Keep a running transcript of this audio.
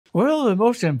Well, the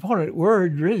most important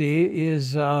word really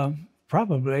is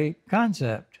probably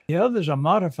concept. The others are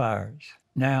modifiers.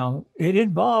 Now, it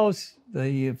involves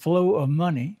the flow of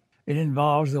money. It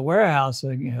involves the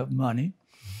warehousing of money,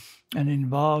 and it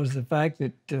involves the fact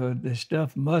that the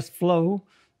stuff must flow,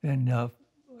 and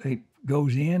it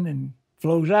goes in and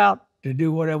flows out to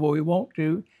do whatever we want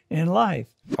to in life.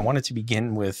 I wanted to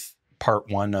begin with part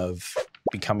one of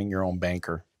becoming your own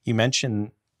banker. You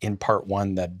mentioned in part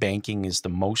one that banking is the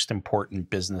most important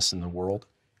business in the world,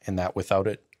 and that without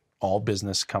it, all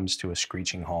business comes to a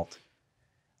screeching halt.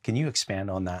 Can you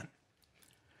expand on that?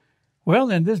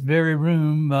 Well, in this very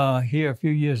room here a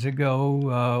few years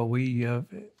ago, we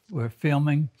were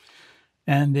filming,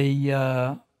 and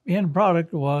the end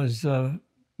product was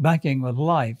Banking with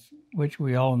Life, which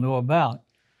we all know about.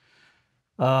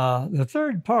 The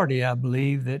third party, I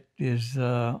believe, that is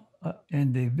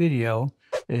in the video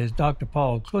is Dr.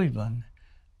 Paul Cleveland,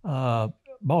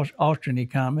 Austrian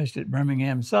economist at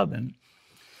Birmingham Southern.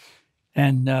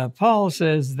 And Paul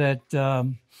says that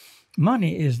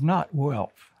money is not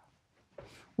wealth.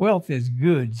 Wealth is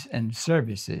goods and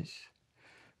services.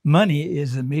 Money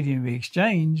is the medium of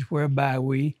exchange whereby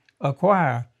we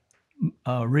acquire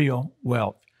real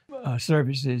wealth,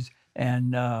 services,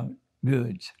 and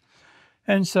goods.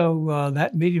 And so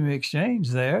that medium of exchange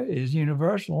there is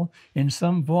universal in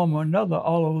some form or another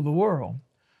all over the world.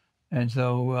 And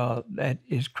so that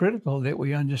is critical that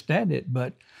we understand it.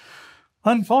 But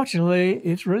unfortunately,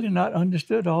 it's really not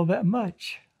understood all that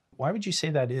much. Why would you say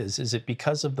that is? Is it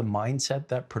because of the mindset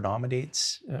that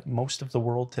predominates most of the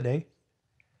world today?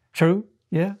 True,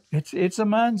 yeah. It's a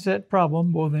mindset problem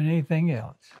more than anything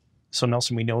else. So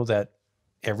Nelson, we know that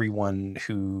everyone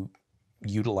who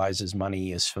utilizes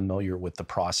money is familiar with the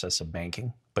process of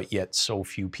banking, but yet so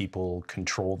few people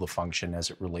control the function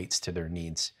as it relates to their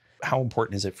needs. How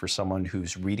important is it for someone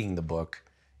who's reading the book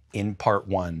in part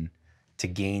one to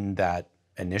gain that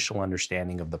initial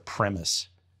understanding of the premise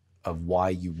of why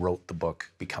you wrote the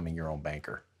book, Becoming Your Own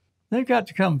Banker? They've got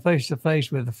to come face to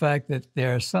face with the fact that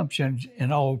their assumptions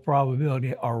in all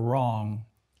probability are wrong.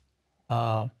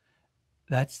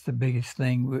 That's the biggest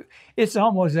thing. It's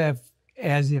almost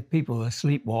as if people are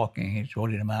sleepwalking, is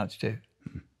what it amounts to.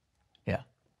 Yeah.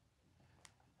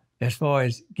 As far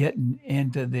as getting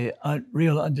into the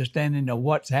real understanding of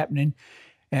what's happening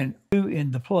and who in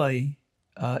the play,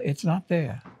 it's not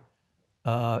there.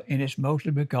 And it's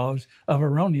mostly because of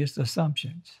erroneous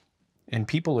assumptions. And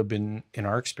people have been, in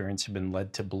our experience, have been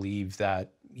led to believe that,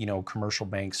 you know, commercial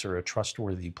banks are a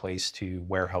trustworthy place to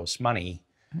warehouse money.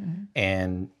 Mm-hmm.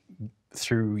 And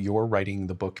through your writing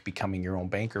the book, Becoming Your Own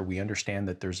Banker, we understand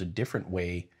that there's a different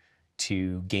way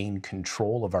to gain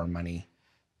control of our money.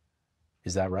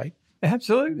 Is that right?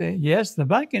 Absolutely. Yes, the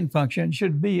banking function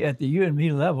should be at the you and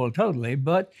me level totally,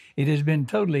 but it has been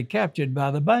totally captured by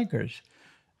the bankers.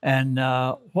 And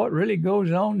what really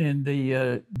goes on in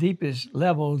the deepest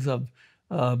levels of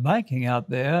banking out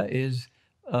there is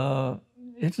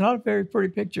it's not a very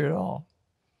pretty picture at all.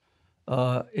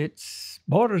 It's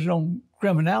borders on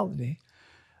criminality.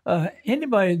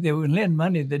 Anybody that would lend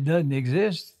money that doesn't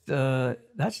exist,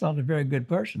 that's not a very good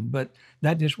person, but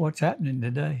that is what's happening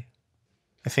today.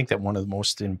 I think that one of the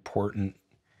most important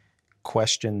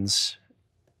questions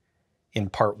in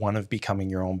part one of Becoming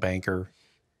Your Own Banker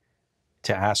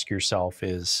to ask yourself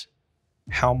is,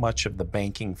 how much of the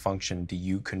banking function do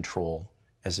you control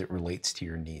as it relates to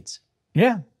your needs?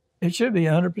 Yeah, it should be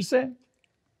 100%.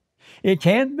 It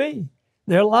can be.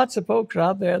 There are lots of folks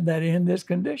out there that are in this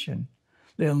condition.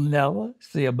 They'll never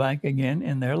see a bank again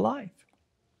in their life.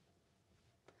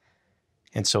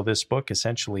 And so this book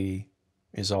essentially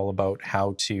is all about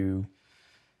how to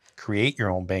create your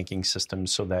own banking system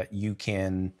so that you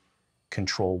can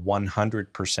control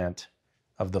 100%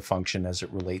 of the function as it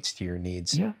relates to your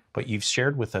needs. Yeah. But you've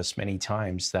shared with us many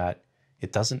times that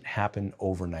it doesn't happen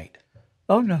overnight.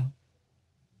 Oh, no.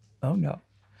 Oh, no.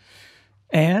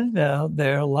 And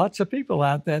there are lots of people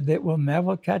out there that will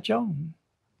never catch on.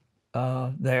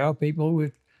 There are people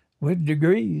with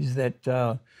degrees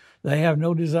that they have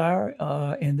no desire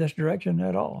in this direction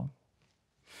at all.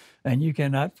 And you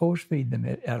cannot force feed them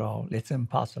at all. It's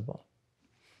impossible.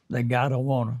 They gotta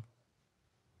wanna.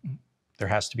 There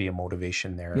has to be a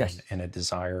motivation there. Yes. and a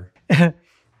desire. In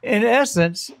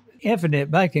essence,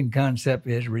 infinite banking concept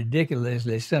is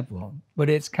ridiculously simple, but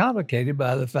it's complicated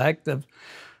by the fact of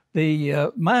the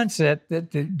mindset that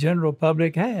the general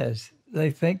public has. They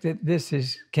think that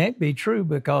this can't be true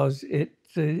because it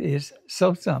is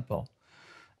so simple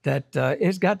that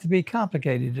it's got to be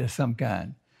complicated of some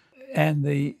kind. And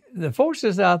the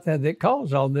forces out there that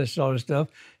cause all this sort of stuff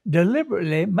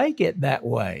deliberately make it that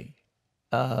way.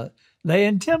 They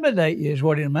intimidate you is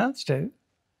what it amounts to.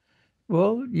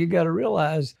 Well, you got to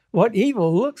realize what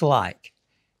evil looks like.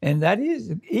 And that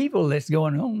is evil that's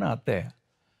going on out there.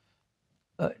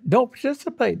 Don't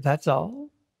participate, that's all.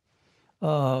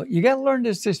 You got to learn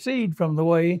to secede from the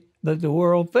way that the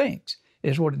world thinks,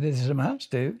 is what this amounts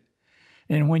to.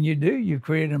 And when you do, you've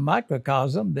created a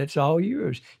microcosm that's all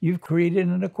yours. You've created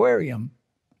an aquarium.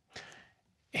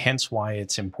 Hence why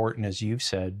it's important, as you've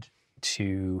said,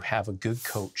 to have a good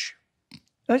coach.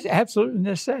 That's absolute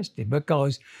necessity,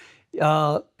 because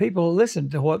people listen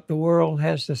to what the world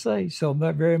has to say so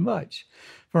very much.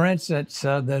 For instance,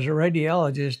 there's a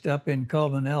radiologist up in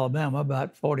Coleman, Alabama,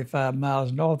 about 45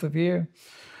 miles north of here,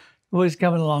 who was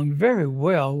coming along very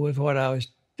well with what I was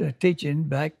teaching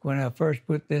back when I first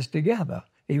put this together.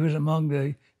 He was among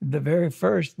the very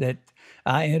first that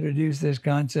I introduced this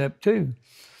concept to.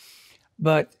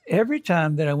 But every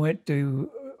time that I went to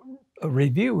a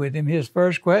review with him, his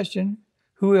first question,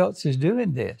 who else is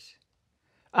doing this?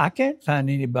 I can't find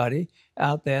anybody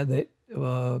out there that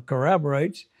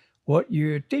corroborates what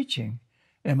you're teaching.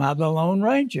 Am I the Lone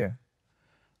Ranger?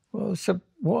 Well,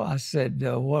 I said,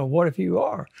 well, what if you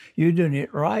are? You're doing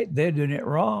it right, they're doing it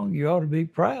wrong, you ought to be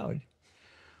proud.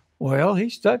 Well, he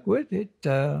stuck with it,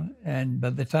 and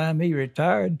by the time he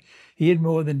retired, he had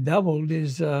more than doubled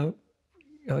his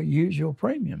usual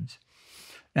premiums.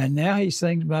 And now he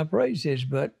sings my praises,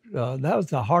 but that was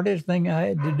the hardest thing I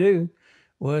had to do,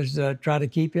 was try to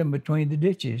keep him between the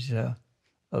ditches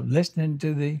of listening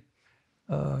to the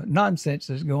nonsense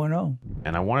that's going on.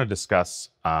 And I want to discuss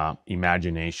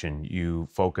imagination. You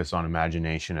focus on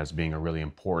imagination as being a really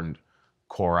important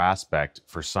core aspect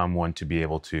for someone to be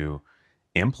able to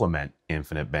implement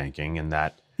infinite banking, and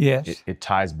that yes, it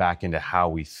ties back into how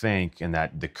we think, and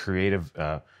that the creative,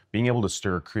 being able to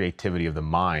stir creativity of the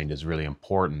mind is really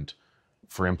important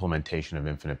for implementation of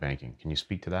infinite banking. Can you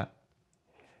speak to that?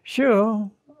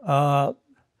 Sure.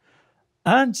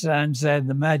 Einstein said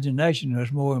imagination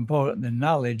was more important than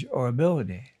knowledge or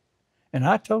ability, and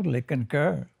I totally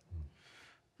concur.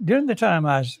 During the time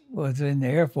I was in the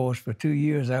Air Force for 2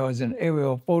 years, I was an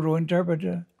aerial photo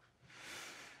interpreter.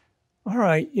 All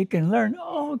right, you can learn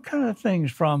all kind of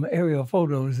things from aerial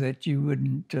photos that you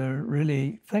wouldn't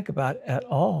really think about at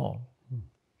all.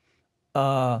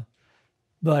 But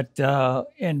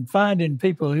in finding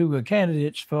people who were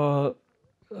candidates for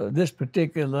this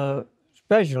particular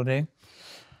specialty,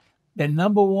 the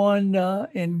number one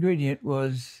ingredient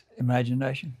was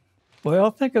imagination. Well,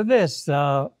 think of this.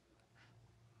 What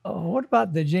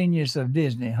about the genius of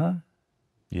Disney, huh?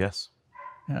 Yes.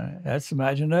 That's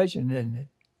imagination, isn't it?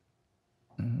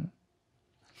 Mm-hmm.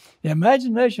 The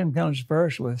imagination comes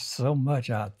first with so much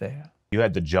out there. You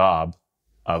had the job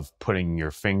of putting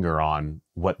your finger on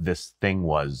what this thing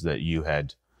was that you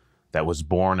had, that was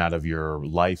born out of your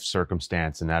life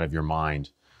circumstance and out of your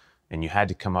mind. And you had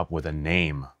to come up with a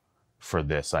name for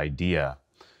this idea.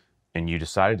 And you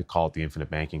decided to call it the infinite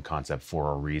banking concept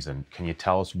for a reason. Can you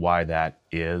tell us why that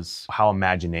is? How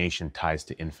imagination ties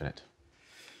to infinite?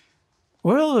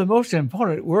 Well, the most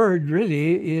important word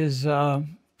really is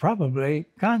probably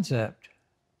concept.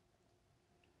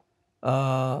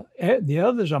 The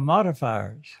others are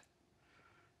modifiers.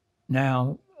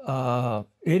 Now,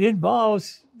 it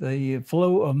involves the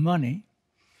flow of money.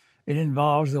 It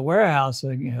involves the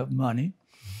warehousing of money.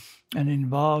 And it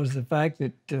involves the fact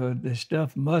that the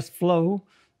stuff must flow,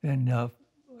 and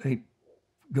it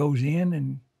goes in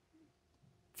and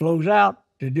flows out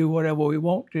to do whatever we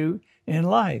want to in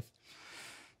life.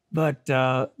 But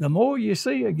the more you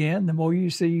see, again, the more you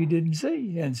see you didn't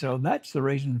see. And so that's the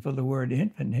reason for the word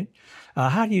infinite.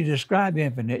 How do you describe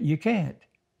infinite? You can't.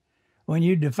 When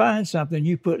you define something,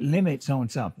 you put limits on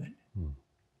something.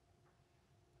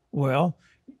 Well,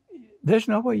 there's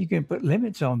no way you can put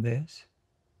limits on this.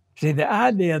 See, the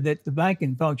idea that the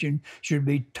banking function should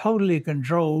be totally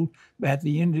controlled at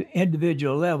the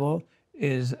individual level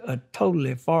is a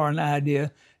totally foreign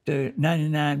idea to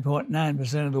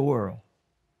 99.9% of the world.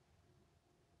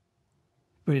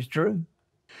 But it's true.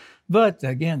 But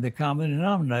again, the common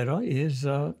denominator is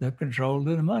the control of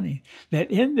the money.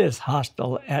 That in this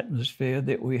hostile atmosphere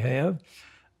that we have,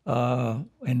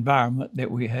 environment that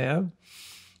we have,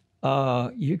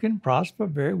 you can prosper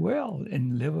very well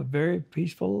and live a very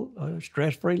peaceful,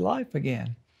 stress-free life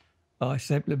again,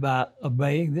 simply by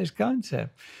obeying this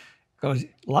concept. Because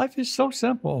life is so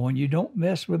simple when you don't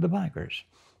mess with the bankers.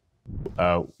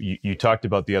 You talked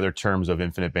about the other terms of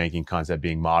infinite banking concept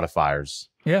being modifiers.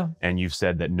 Yeah. And you've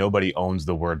said that nobody owns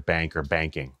the word bank or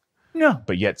banking. No.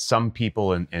 But yet some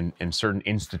people in certain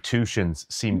institutions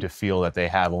seem to feel that they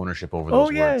have ownership over Oh, those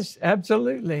words. yes,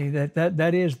 absolutely.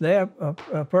 That is their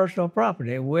personal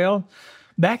property. Well,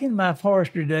 back in my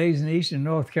forestry days in eastern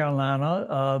North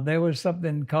Carolina, there was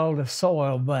something called a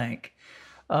soil bank.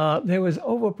 There was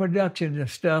overproduction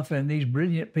of stuff, and these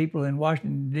brilliant people in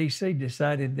Washington, D.C.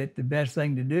 decided that the best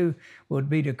thing to do would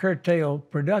be to curtail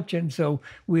production, so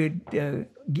we'd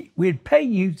pay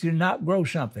you to not grow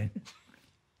something.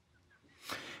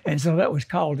 And so that was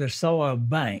called a soil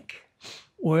bank.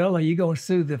 Well, are you going to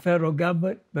sue the federal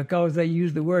government because they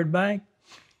use the word bank?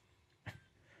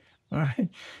 All right.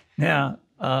 Now,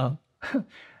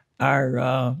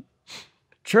 our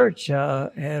church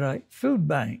had a food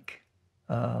bank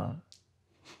for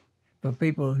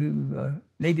people who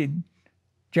needed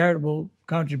charitable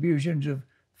contributions of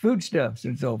foodstuffs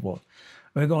and so forth.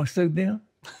 We're going to sue them.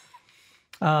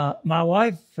 My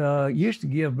wife used to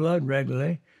give blood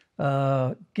regularly.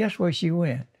 Guess where she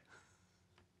went?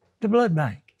 The blood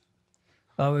bank.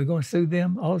 We're going to sue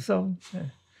them also.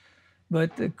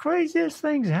 But the craziest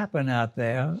things happen out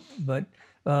there. But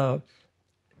I've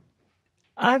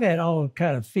had all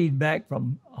kind of feedback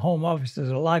from home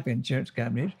offices of life insurance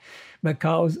companies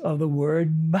because of the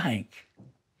word bank.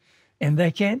 And they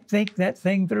can't think that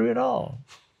thing through at all.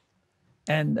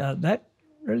 And that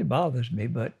really bothers me.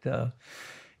 But,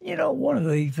 one of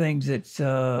the things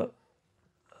that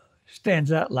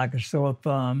stands out like a sore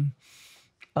thumb,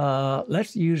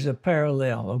 let's use a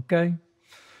parallel, okay?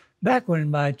 Back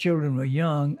when my children were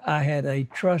young, I had a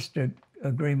trust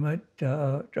agreement,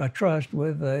 a trust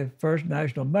with the First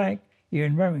National Bank here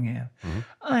in Birmingham. Mm-hmm.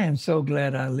 I am so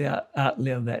glad I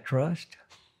outlived that trust,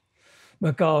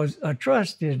 because a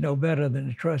trust is no better than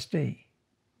a trustee.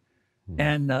 Mm-hmm.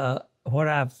 And what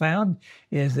I've found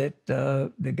is that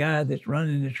the guy that's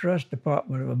running the trust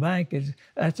department of a bank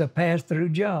that's a pass-through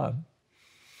job.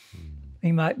 Mm-hmm.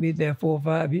 He might be there 4 or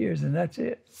 5 years, and that's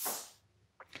it.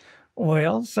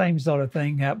 Well, same sort of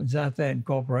thing happens out there in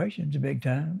corporations big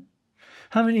time.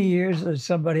 How many years is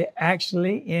somebody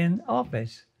actually in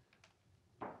office?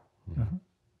 Uh-huh.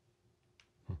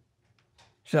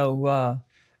 So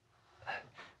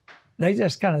they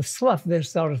just kind of slough this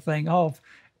sort of thing off.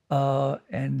 You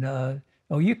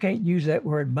can't use that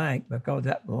word bank because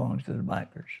that belongs to the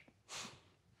bankers.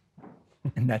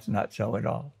 And that's not so at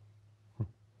all.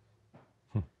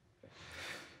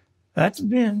 That's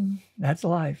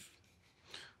life.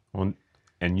 Well,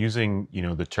 and using,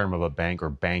 the term of a bank or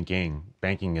banking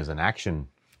is an action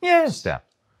step.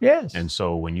 Yes. And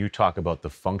so when you talk about the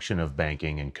function of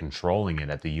banking and controlling it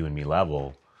at the you and me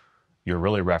level, you're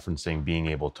really referencing being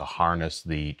able to harness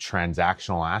the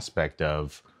transactional aspect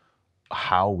of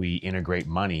how we integrate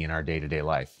money in our day-to-day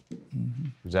life. Mm-hmm.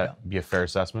 Does that be a fair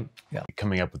assessment? Yeah.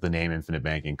 Coming up with the name infinite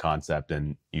banking concept,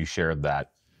 and you shared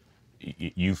that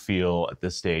you feel at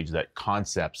this stage that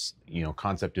concept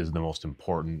is the most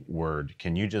important word.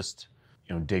 Can you just,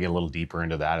 dig a little deeper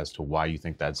into that as to why you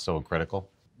think that's so critical?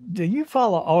 Do you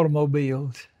follow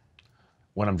automobiles?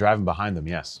 When I'm driving behind them,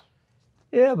 yes.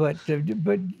 Yeah, but do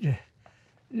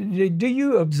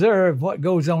you observe what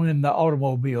goes on in the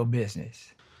automobile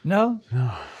business? No?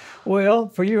 No. Well,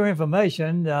 for your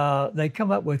information, they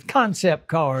come up with concept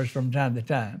cars from time to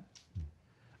time.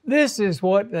 This is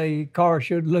what a car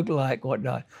should look like,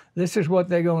 whatnot. This is what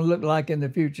they're going to look like in the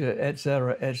future, et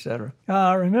cetera, et cetera.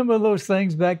 Remember those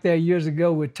things back there years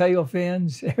ago with tail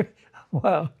fins?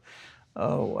 Wow.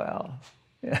 Oh, wow.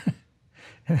 Yeah.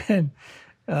 And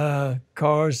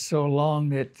cars so long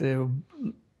that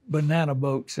banana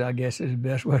boats, I guess is the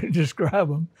best way to describe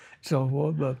them. So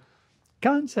forth, but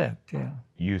concept, yeah.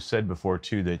 You said before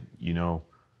too that,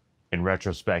 in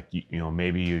retrospect,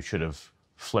 maybe you should have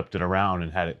flipped it around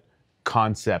and had it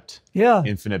concept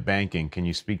infinite banking. Can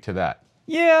you speak to that?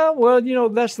 Yeah, well,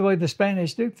 that's the way the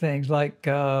Spanish do things. Like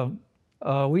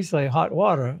we say hot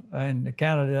water in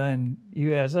Canada and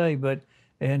USA, but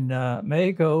in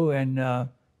Mexico and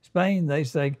Spain, they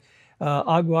say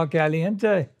agua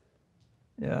caliente.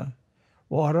 Yeah,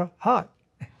 water hot.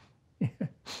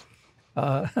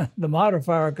 The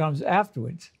modifier comes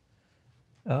afterwards.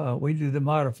 We do the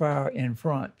modifier in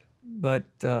front. But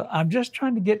I'm just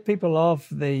trying to get people off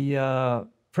the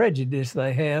prejudice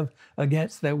they have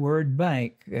against the word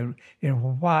bank and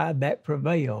why that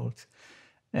prevails.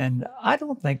 And I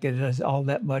don't think it has all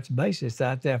that much basis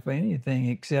out there for anything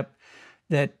except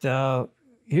that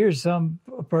here's some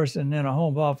person in a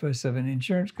home office of an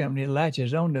insurance company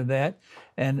latches onto that,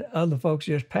 and other folks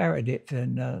just parrot it,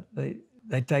 and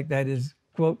they take that as,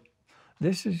 quote,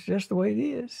 this is just the way it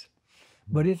is.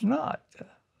 But it's not.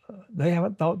 They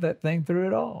haven't thought that thing through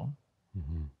at all.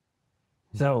 Mm-hmm.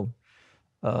 So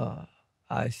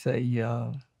I say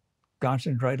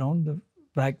concentrate on the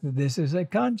fact that this is a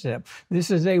concept.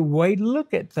 This is a way to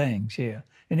look at things here.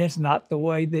 And it's not the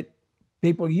way that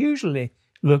people usually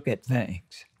look at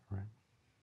things.